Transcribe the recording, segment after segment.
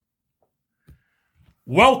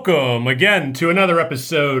Welcome again to another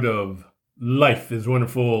episode of Life is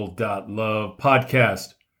Wonderful Love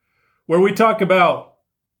podcast, where we talk about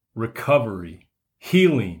recovery,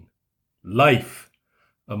 healing, life,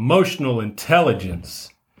 emotional intelligence.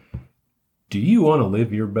 Do you want to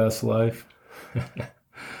live your best life?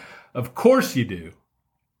 Of course you do.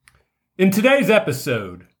 In today's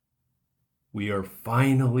episode, we are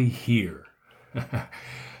finally here.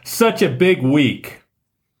 Such a big week.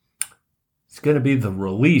 It's going to be the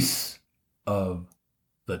release of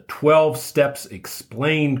the 12 Steps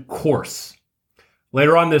Explained course.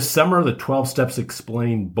 Later on this summer, the 12 Steps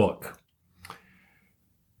Explained book.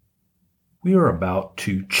 We are about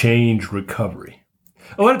to change recovery.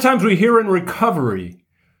 A lot of times we hear in recovery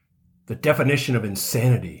the definition of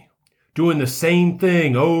insanity, doing the same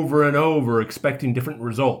thing over and over, expecting different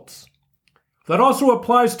results. That also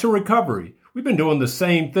applies to recovery. We've been doing the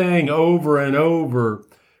same thing over and over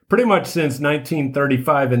pretty much since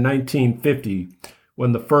 1935 and 1950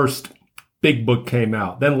 when the first big book came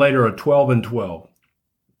out. Then later a 12 and 12.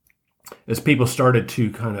 As people started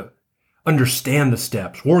to kind of understand the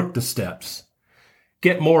steps, work the steps,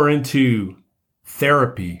 get more into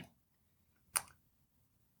therapy.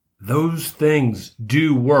 Those things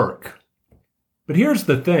do work. But here's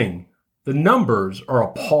the thing. The numbers are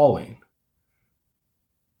appalling.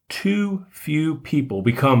 Too few people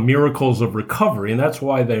become miracles of recovery, and that's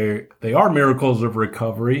why they are miracles of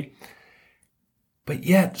recovery. But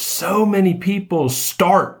yet, so many people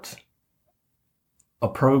start a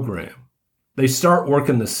program. They start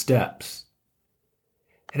working the steps.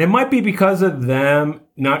 And it might be because of them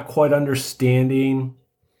not quite understanding.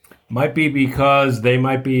 Might be because they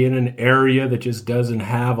might be in an area that just doesn't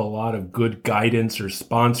have a lot of good guidance or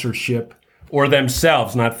sponsorship, or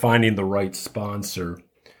themselves not finding the right sponsor.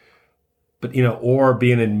 But, or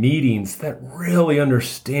being in meetings that really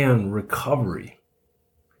understand recovery.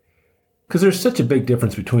 Because there's such a big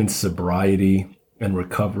difference between sobriety and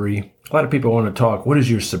recovery. A lot of people want to talk, what is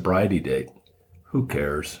your sobriety date? Who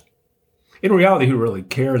cares? In reality, who really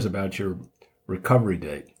cares about your recovery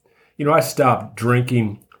date? I stopped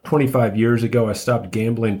drinking 25 years ago. I stopped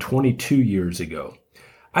gambling 22 years ago.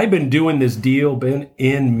 I've been doing this deal, been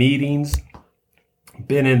in meetings,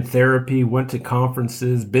 been in therapy, went to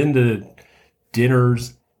conferences, been to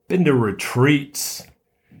dinners, been to retreats,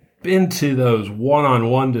 been to those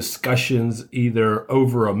one-on-one discussions either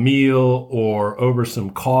over a meal or over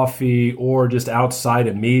some coffee or just outside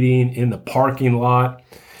a meeting in the parking lot.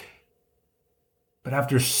 But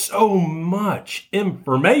after so much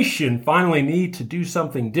information, finally need to do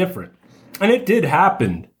something different. And it did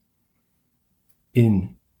happen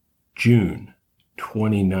in June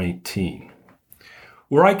 2019,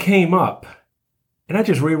 where I came up and I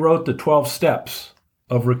just rewrote the 12 steps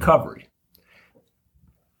of recovery.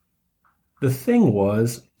 The thing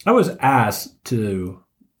was, I was asked to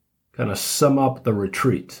kind of sum up the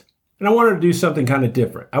retreat. And I wanted to do something kind of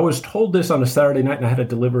different. I was told this on a Saturday night and I had to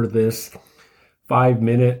deliver this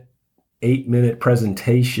 5-minute, 8-minute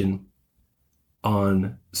presentation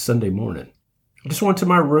on Sunday morning. I just went to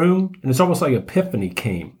my room and it's almost like epiphany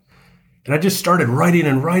came. And I just started writing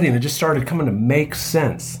and writing. It just started coming to make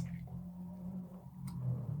sense.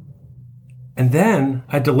 And then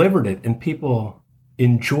I delivered it and people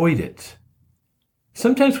enjoyed it.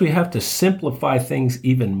 Sometimes we have to simplify things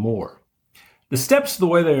even more. The steps, the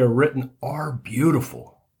way they are written, are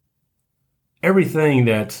beautiful. Everything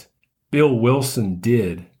that Bill Wilson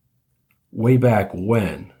did way back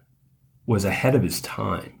when was ahead of his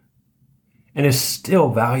time and is still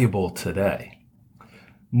valuable today.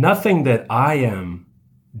 Nothing that I am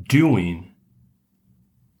doing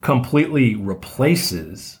completely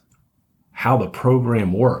replaces how the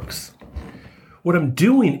program works. What I'm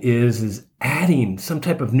doing is adding some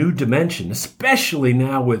type of new dimension, especially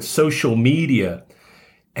now with social media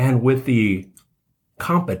and with the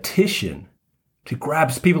competition to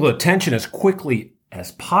grab people's attention as quickly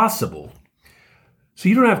as possible. So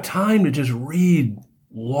you don't have time to just read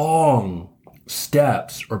long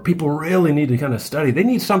steps, or people really need to kind of study. They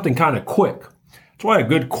need something kind of quick. That's why a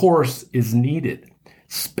good course is needed,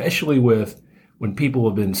 especially when people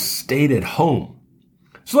have been stayed at home.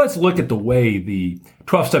 So let's look at the way the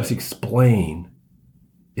 12 Steps Explained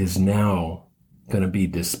is now going to be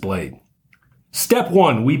displayed. Step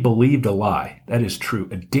 1, we believed a lie. That is true.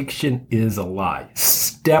 Addiction is a lie.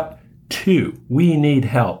 Step 2, we need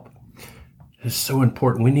help. It is so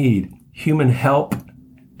important. We need human help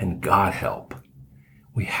and God help.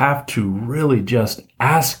 We have to really just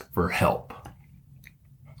ask for help.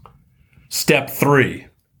 Step 3,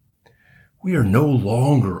 we are no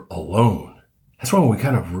longer alone. That's when we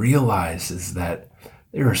kind of realize is that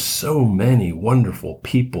There are so many wonderful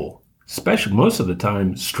people, especially most of the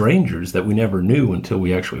time strangers that we never knew until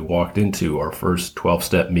we actually walked into our first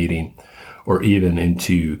 12-step meeting or even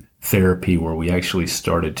into therapy where we actually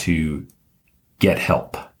started to get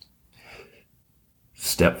help.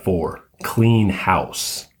 Step 4, clean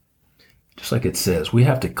house. Just like it says, we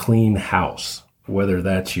have to clean house, whether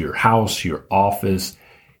that's your house, your office,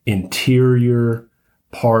 interior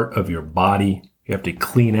part of your body. You have to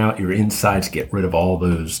clean out your insides, get rid of all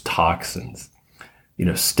those toxins.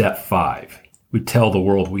 Step 5, we tell the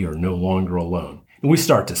world we are no longer alone. And we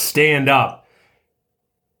start to stand up,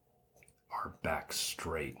 our back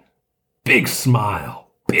straight, big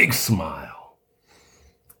smile, big smile.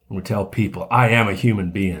 And we tell people, I am a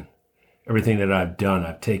human being. Everything that I've done,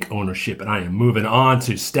 I've taken ownership, and I am moving on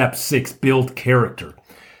to step 6, build character.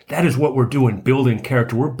 That is what we're doing, building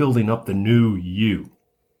character. We're building up the new you.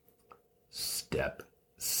 Step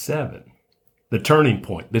 7, the turning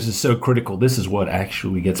point. This is so critical. This is what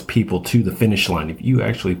actually gets people to the finish line. If you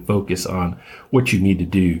actually focus on what you need to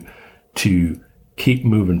do to keep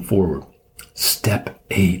moving forward. Step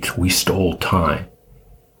 8, we stole time.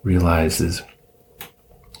 Realizes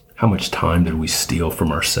how much time did we steal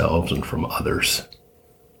from ourselves and from others?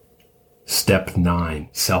 Step 9,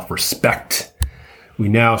 self-respect. We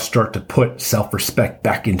now start to put self-respect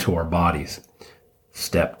back into our bodies.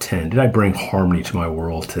 Step 10, did I bring harmony to my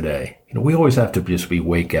world today? We always have to just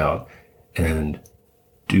wake out and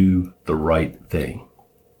do the right thing.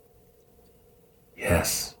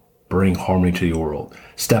 Yes, bring harmony to your world.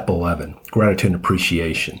 Step 11, gratitude and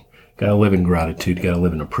appreciation. Got to live in gratitude, got to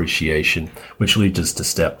live in appreciation, which leads us to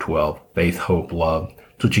step 12, faith, hope, love.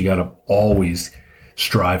 It's what you got to always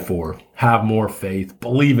strive for. Have more faith,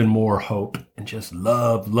 believe in more hope, and just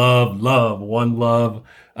love, love, love. One love,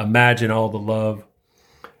 imagine all the love.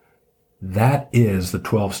 That is the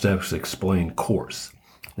 12 Steps Explained course.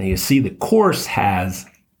 Now you see the course has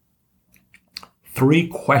 3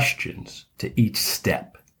 questions to each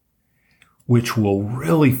step, which will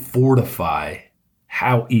really fortify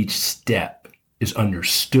how each step is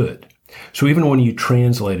understood. So even when you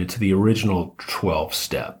translate it to the original 12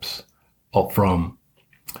 steps, from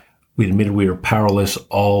we admitted we are powerless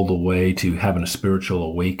all the way to having a spiritual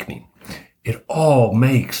awakening, it all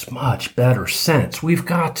makes much better sense. We've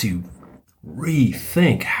got to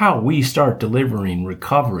rethink how we start delivering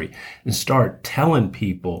recovery and start telling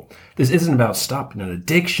people this isn't about stopping an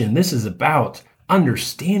addiction. This is about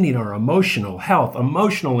understanding our emotional health,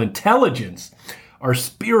 emotional intelligence, our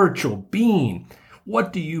spiritual being.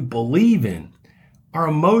 What do you believe in? Our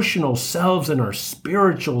emotional selves and our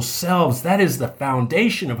spiritual selves, that is the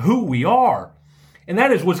foundation of who we are. And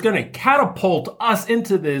that is what's going to catapult us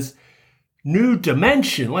into this new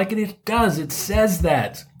dimension. Like it does, it says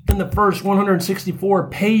that in the first 164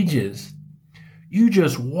 pages. You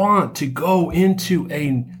just want to go into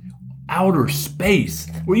an outer space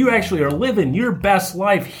where you actually are living your best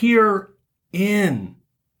life here in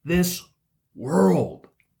this world.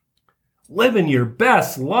 Living your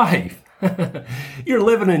best life. You're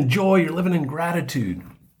living in joy. You're living in gratitude.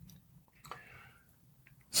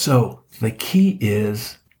 So the key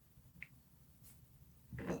is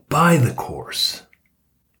buy the course.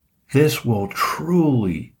 This will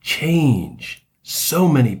truly change so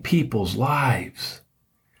many people's lives.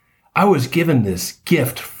 I was given this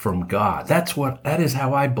gift from God. That is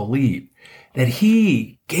how I believe. That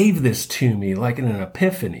He gave this to me like in an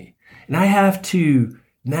epiphany. And I have to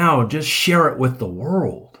now just share it with the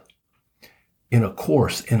world. In a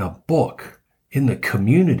course, in a book, in the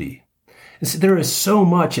community. And so there is so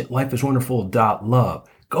much at lifeiswonderful.love.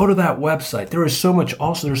 Go to that website. There's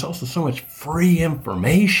also so much free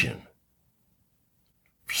information.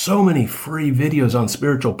 So many free videos on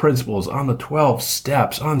spiritual principles, on the 12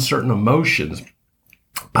 steps, on certain emotions,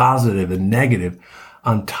 positive and negative,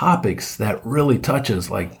 on topics that really touch us,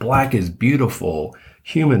 like Black is Beautiful,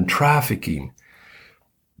 human trafficking,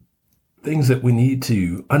 things that we need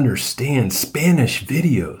to understand, Spanish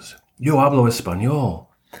videos, Yo hablo español.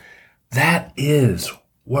 That is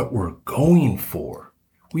what we're going for.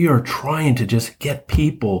 We are trying to just get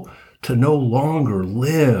people to no longer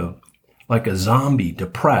live like a zombie,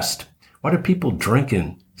 depressed. Why do people drink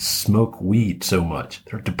and smoke weed so much?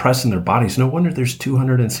 They're depressing their bodies. No wonder there's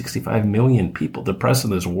 265 million people depressed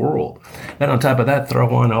in this world. And on top of that,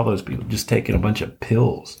 throw on all those people just taking a bunch of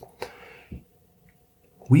pills.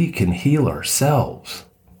 We can heal ourselves.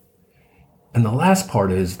 And the last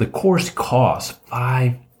part is the course costs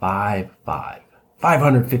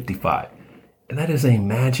 $555. And that is a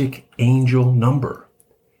magic angel number.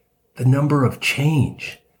 The number of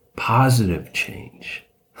change. Positive change,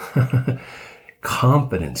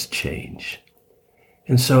 confidence change,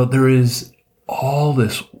 And so there is all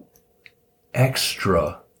this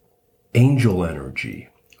extra angel energy,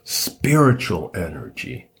 spiritual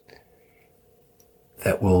energy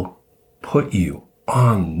that will put you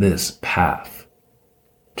on this path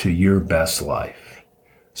to your best life.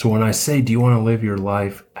 So when I say, do you want to live your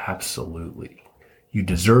life? Absolutely. You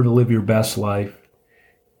deserve to live your best life.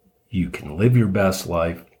 You can live your best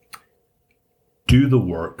life. Do the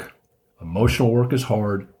work. Emotional work is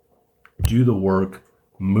hard. Do the work.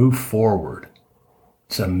 Move forward.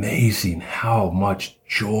 It's amazing how much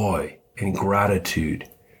joy and gratitude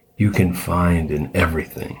you can find in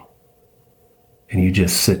everything. And you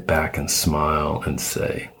just sit back and smile and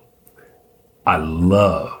say, I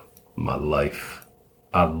love my life.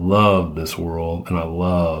 I love this world, and I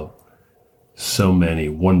love so many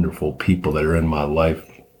wonderful people that are in my life.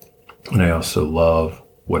 And I also love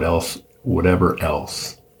whatever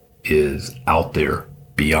else is out there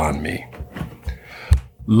beyond me.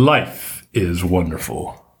 Life is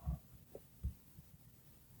wonderful.